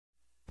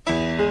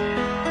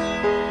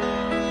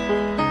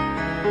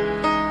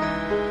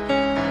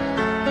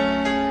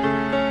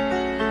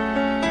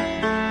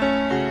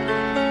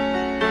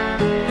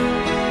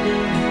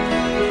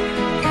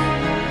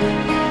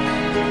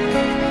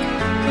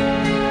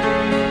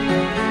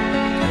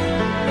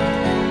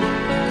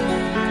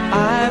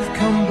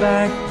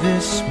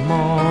this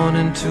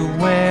morning to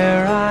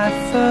where I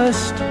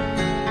first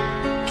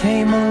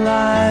came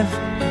alive.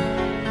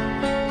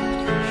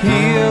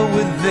 Here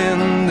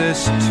within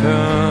this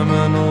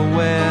terminal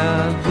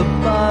where the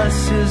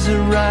buses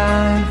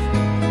arrive.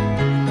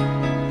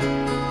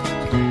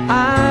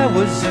 I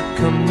was a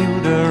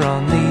commuter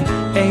on the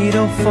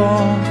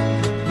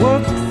 804,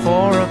 worked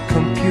for a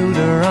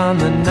computer on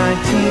the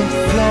 19th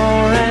floor,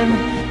 and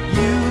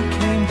you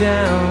came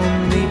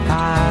down the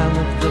aisle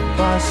of the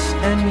bus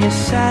and you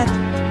sat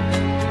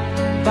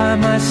by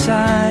my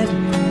side.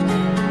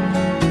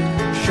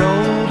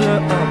 Shoulder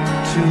up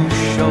to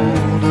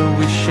shoulder,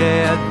 we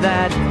shared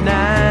that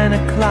 9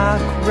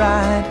 o'clock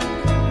ride.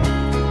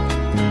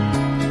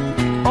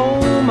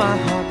 Oh, my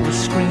heart was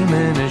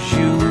screaming as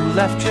you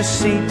left your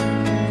seat.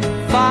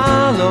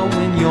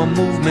 Following your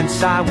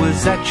movements, I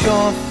was at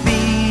your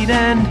feet.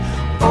 And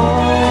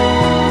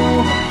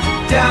oh,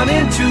 down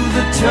into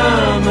the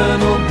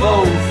terminal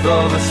both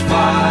of us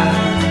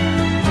filed.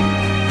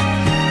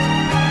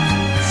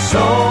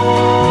 So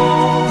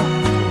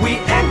we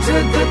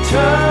entered the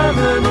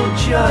terminal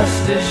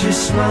just as you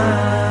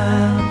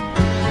smiled.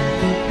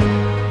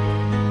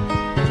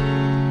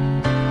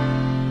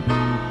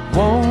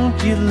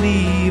 Won't you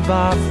leave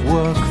off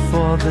work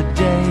for the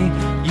day?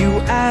 You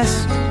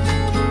asked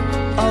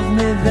of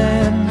me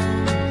then.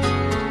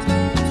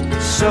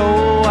 So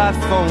I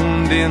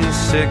phoned in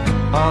sick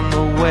on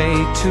the way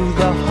to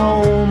the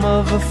home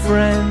of a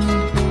friend.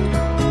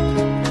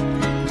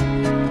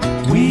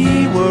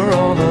 We were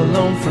all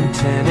alone from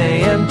 10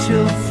 a.m.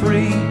 till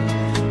 3.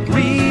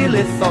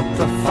 Really thought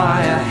the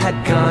fire had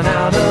gone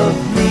out of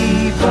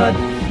me, but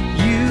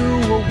you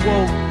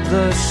awoke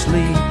the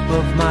sleep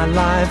of my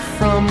life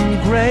from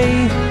gray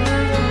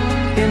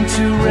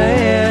into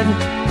red.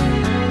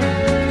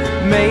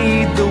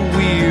 Made the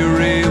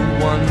weary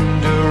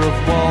wonder of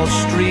Wall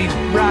Street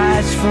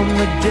rise from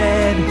the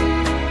dead.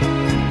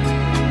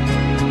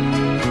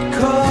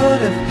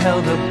 Could have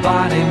held a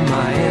body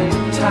my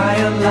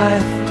entire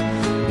life,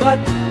 but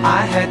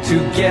I had to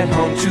get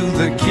home to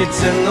the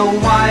kids and the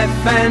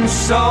wife. And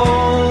so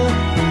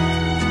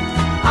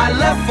I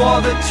left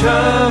for the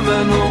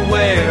terminal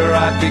where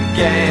I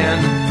began.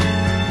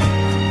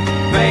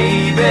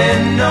 Baby,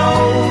 no,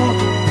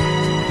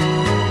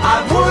 I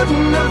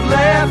wouldn't have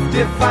left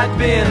if I'd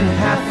been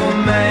half a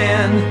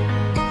man.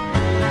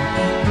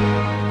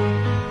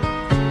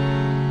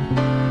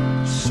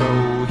 So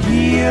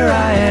here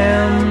I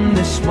am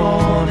this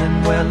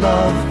morning where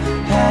love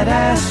had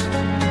asked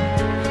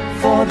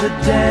for the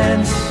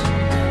dance.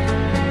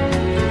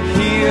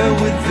 Here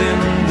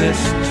within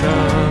this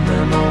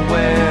terminal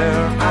where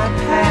I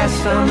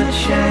passed on the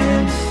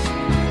chance.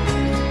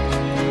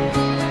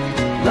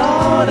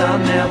 Lord, I'll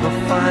never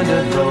find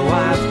her though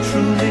I've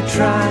truly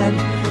tried.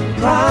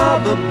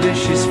 Probably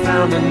she's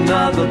found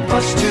another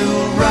bus to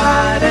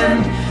ride.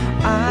 And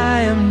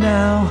I am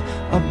now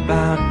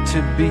about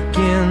to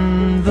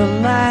begin the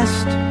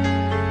last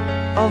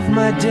of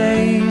my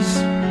days.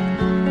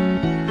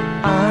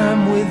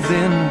 I'm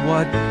within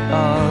what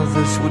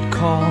others would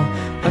call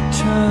a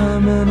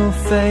terminal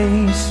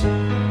phase.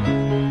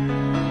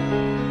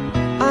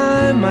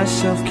 I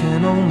myself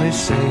can only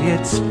say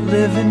it's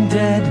living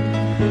dead.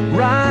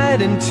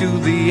 Right into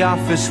the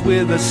office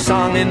with a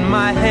song in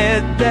my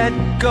head that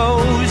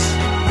goes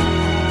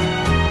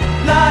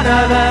la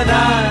da da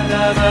da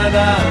da da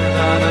da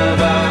da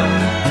da,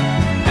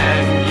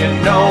 and you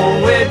know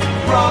it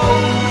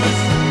grows.